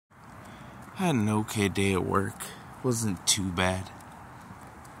I had an okay day at work. Wasn't too bad.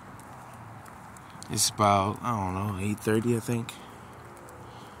 It's about, 8:30 I think.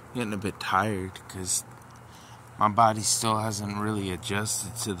 Getting a bit tired because my body still hasn't really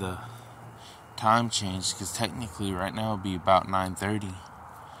adjusted to the time change, because technically right now it'd be about 9:30.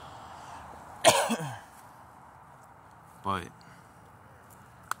 But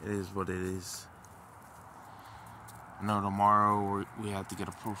it is what it is. I know tomorrow we have to get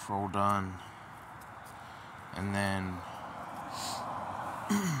a proof roll done. And then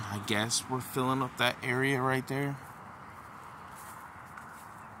I guess we're filling up that area right there.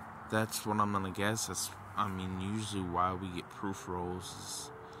 That's what I'm gonna guess. Usually why we get proof rolls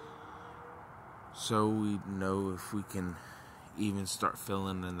is so we know if we can even start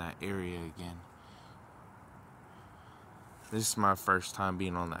filling in that area again. This is my first time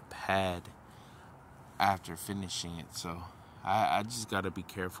being on that pad after finishing it, so I just gotta be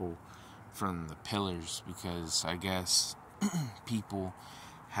careful from the pillars, because I guess people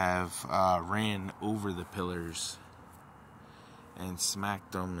have ran over the pillars and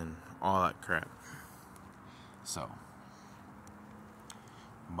smacked them and all that crap. So,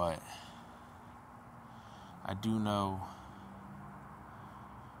 but I do know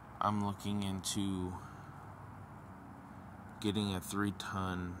I'm looking into getting a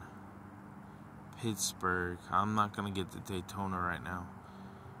 3-ton Pittsburgh. I'm not gonna get the Daytona right now,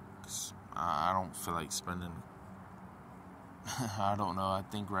 'cause I don't feel like spending I don't know, I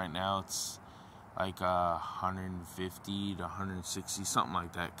think right now it's like 150 to 160, something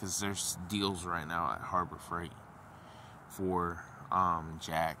like that, because there's deals right now at Harbor Freight for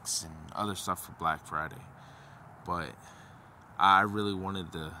jacks and other stuff for Black Friday. But I really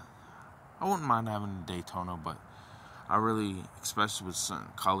wanted I wouldn't mind having a Daytona, but I really, especially with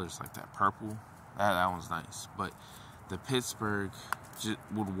certain colors like that purple, that one's nice. But the Pittsburgh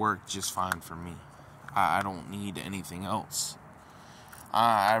would work just fine for me. I don't need anything else.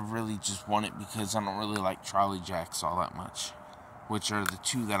 I really just want it because I don't really like trolley jacks all that much, which are the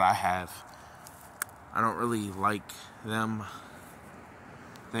two that I have. I don't really like them.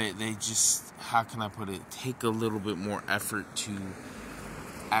 They just, how can I put it, take a little bit more effort to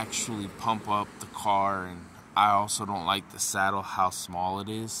actually pump up the car, and I also don't like the saddle, how small it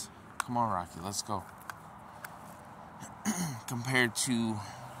is. Come on, Rocky, let's go. Compared to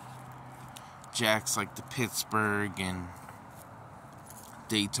jacks like the Pittsburgh and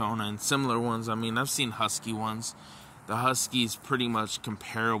Daytona and similar ones. I've seen Husky ones. The Husky is pretty much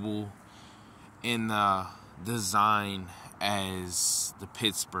comparable in the design as the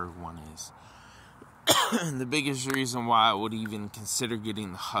Pittsburgh one is. The biggest reason why I would even consider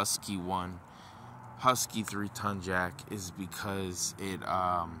getting the Husky 3-ton jack, is because it,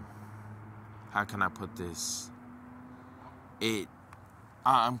 how can I put this?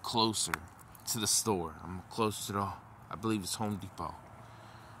 I'm closer to the store. I'm close to I believe it's Home Depot,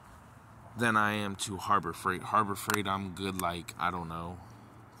 than I am to Harbor Freight. Harbor Freight, I'm good,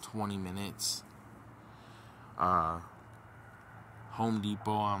 20 minutes. Home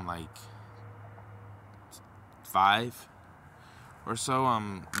Depot, I'm 5 or so.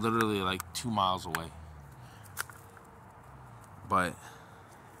 I'm literally 2 miles away. But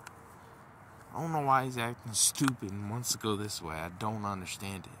I don't know why he's acting stupid and wants to go this way. I don't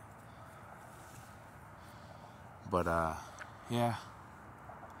understand it. But yeah.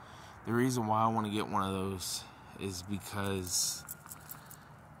 The reason why I want to get one of those is because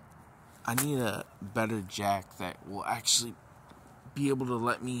I need a better jack that will actually be able to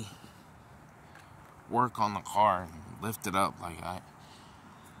let me work on the car and lift it up.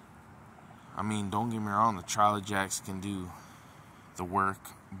 Don't get me wrong, the trolley jacks can do the work,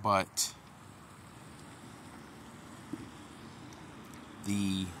 but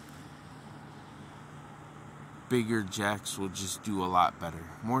the bigger jacks will just do a lot better,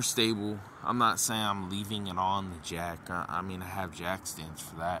 more stable. I'm not saying I'm leaving it on the jack. I have jack stands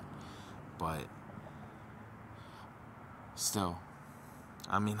for that, but still,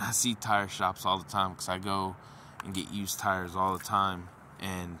 I see tire shops all the time, because I go and get used tires all the time,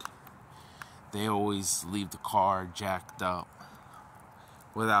 and they always leave the car jacked up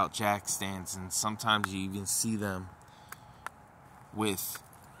without jack stands, and sometimes you even see them with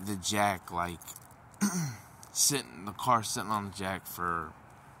the jack the car sitting on the jack for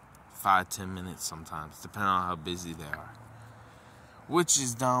 5-10 minutes sometimes, depending on how busy they are, which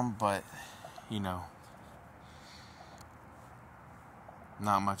is dumb, but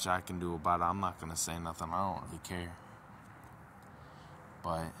not much I can do about it. I'm not gonna say nothing. I don't really care.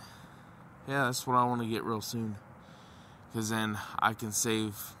 But yeah, that's what I want to get real soon, because then I can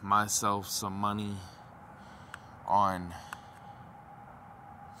save myself some money on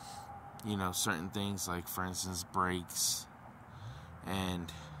you know, certain things, like for instance brakes.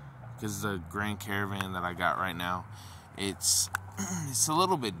 And because the Grand Caravan that I got right now, it's a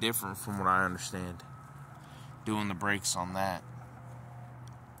little bit different from what I understand, doing the brakes on that.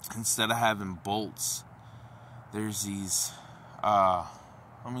 Instead of having bolts, there's these I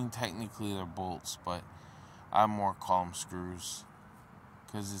mean technically they're bolts, but I more call them screws,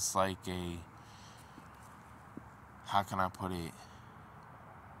 because it's like a, how can I put it,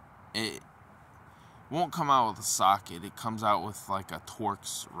 it won't come out with a socket. It comes out with like a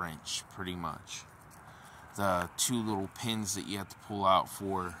Torx wrench, pretty much. The two little pins that you have to pull out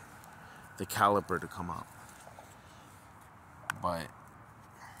for the caliper to come up. But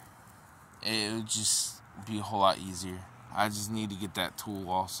it would just be a whole lot easier. I just need to get that tool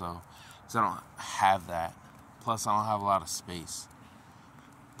also, because I don't have that. Plus, I don't have a lot of space.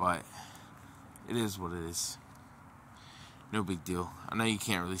 But it is what it is. No big deal. I know you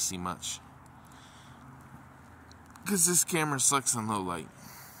can't really see much, because this camera sucks in low light.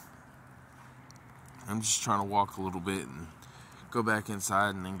 I'm just trying to walk a little bit and go back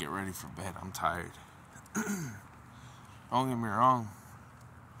inside and then get ready for bed. I'm tired. Don't get me wrong.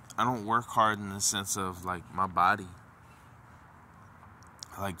 I don't work hard in the sense of like my body,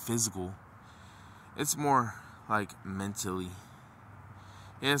 like physical. It's more like mentally.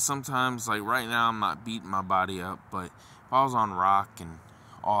 Yeah, sometimes, like right now, I'm not beating my body up, but if I was on rock and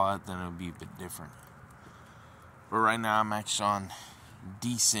all that, then it would be a bit different. But right now, I'm actually on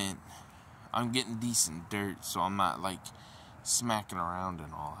decent, I'm getting decent dirt, so I'm not like smacking around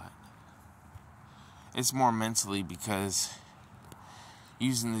and all that. It's more mentally, because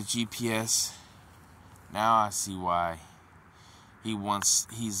using the GPS, now I see why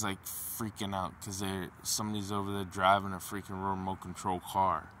he's like freaking out, because somebody's over there driving a freaking remote control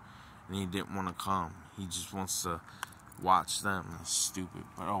car, and he didn't want to come. He just wants to watch them. It's stupid,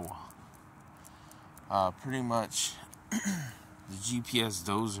 but oh well. Pretty much the GPS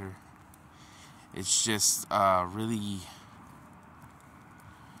Dozer, it's just really,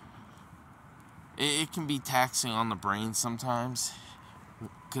 it can be taxing on the brain sometimes,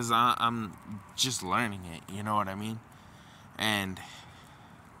 because I'm just learning it, you know what I mean? And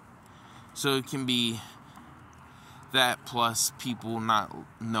so it can be that, plus people not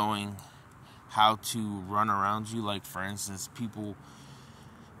knowing how to run around you. Like for instance,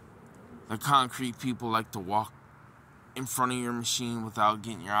 the concrete people like to walk in front of your machine without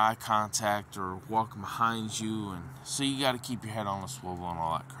getting your eye contact, or walking behind you, and so you got to keep your head on the swivel and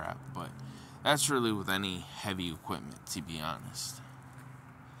all that crap. But that's really with any heavy equipment, to be honest.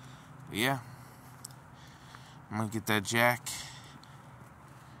 But yeah, I'm gonna get that jack,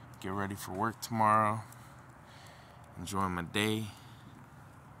 get ready for work tomorrow, enjoy my day,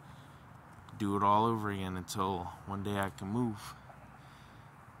 do it all over again until one day I can move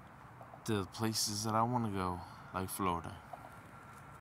to the places that I want to go, like Florida.